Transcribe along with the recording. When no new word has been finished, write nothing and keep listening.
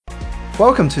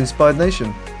Welcome to Inspired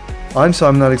Nation. I'm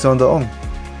Simon Alexander Ong.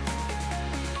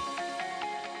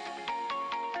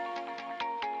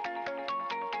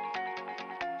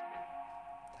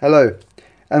 Hello,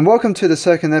 and welcome to the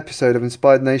second episode of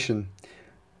Inspired Nation.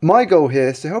 My goal here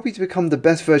is to help you to become the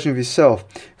best version of yourself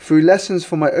through lessons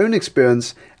from my own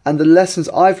experience and the lessons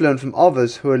I've learned from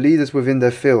others who are leaders within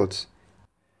their fields.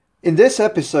 In this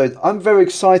episode, I'm very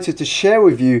excited to share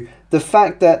with you the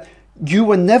fact that you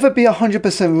will never be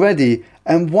 100% ready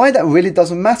and why that really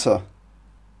doesn't matter.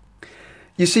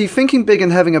 You see, thinking big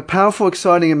and having a powerful,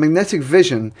 exciting and magnetic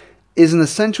vision is an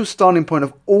essential starting point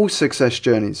of all success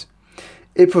journeys.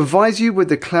 It provides you with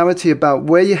the clarity about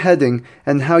where you're heading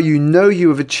and how you know you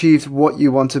have achieved what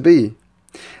you want to be.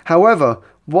 However,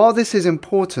 while this is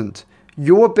important,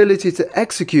 your ability to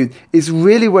execute is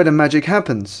really where the magic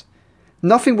happens.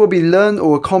 Nothing will be learned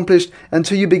or accomplished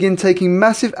until you begin taking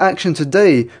massive action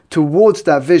today towards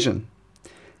that vision.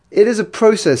 It is a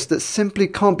process that simply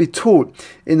can't be taught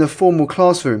in a formal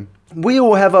classroom. We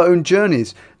all have our own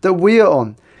journeys that we are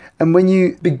on, and when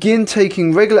you begin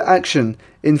taking regular action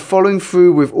in following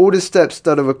through with all the steps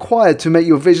that are required to make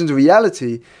your visions a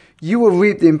reality, you will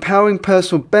reap the empowering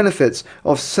personal benefits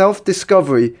of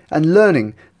self-discovery and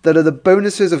learning that are the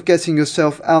bonuses of getting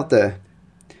yourself out there.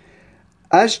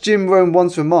 As Jim Rohn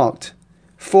once remarked,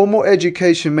 formal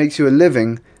education makes you a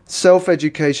living,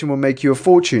 self-education will make you a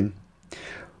fortune.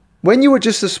 When you were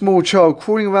just a small child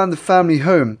crawling around the family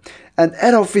home and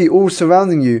adult feet all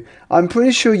surrounding you, I'm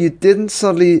pretty sure you didn't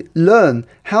suddenly learn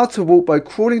how to walk by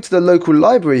crawling to the local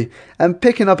library and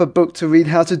picking up a book to read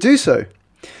how to do so.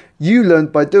 You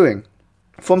learned by doing.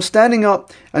 From standing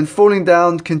up and falling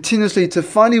down continuously to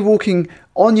finally walking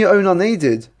on your own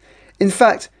unaided. In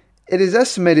fact, it is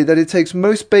estimated that it takes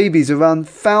most babies around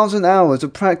 1,000 hours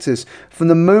of practice from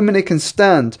the moment it can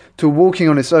stand to walking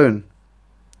on its own.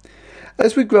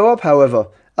 As we grow up, however,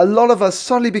 a lot of us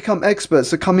suddenly become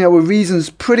experts at coming up with reasons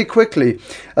pretty quickly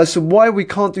as to why we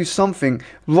can't do something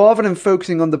rather than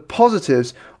focusing on the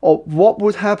positives of what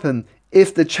would happen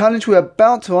if the challenge we're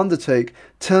about to undertake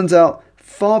turns out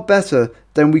far better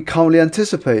than we currently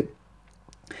anticipate.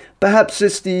 Perhaps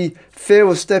it's the fear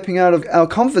of stepping out of our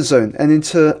comfort zone and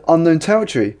into unknown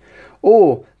territory,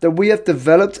 or that we have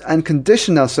developed and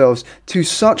conditioned ourselves to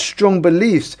such strong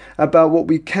beliefs about what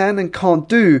we can and can't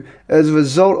do as a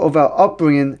result of our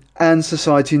upbringing and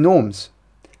society norms.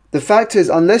 The fact is,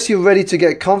 unless you're ready to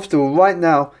get comfortable right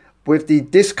now with the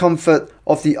discomfort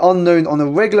of the unknown on a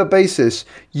regular basis,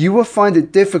 you will find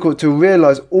it difficult to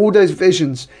realize all those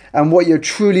visions and what you're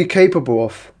truly capable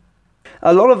of.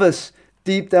 A lot of us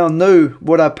deep down know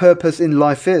what our purpose in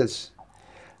life is.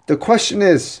 The question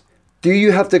is, do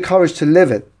you have the courage to live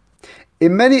it?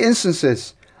 In many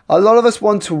instances, a lot of us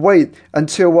want to wait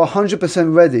until we're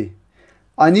 100% ready.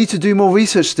 I need to do more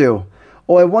research still,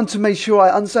 or I want to make sure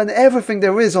I understand everything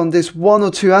there is on this one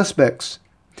or two aspects.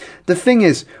 The thing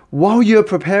is, while you're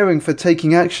preparing for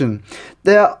taking action,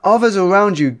 there are others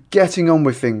around you getting on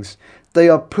with things. They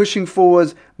are pushing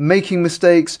forward, making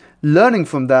mistakes, learning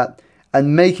from that,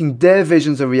 and making their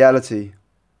visions a reality.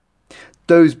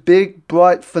 Those big,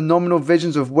 bright, phenomenal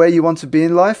visions of where you want to be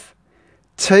in life?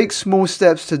 Take small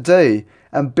steps today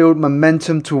and build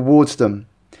momentum towards them.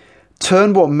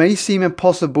 Turn what may seem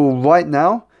impossible right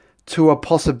now to a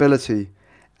possibility,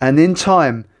 and in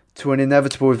time to an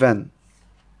inevitable event.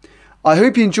 I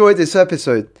hope you enjoyed this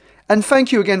episode, and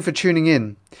thank you again for tuning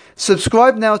in.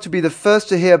 Subscribe now to be the first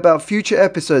to hear about future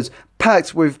episodes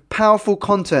packed with powerful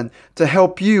content to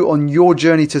help you on your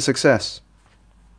journey to success.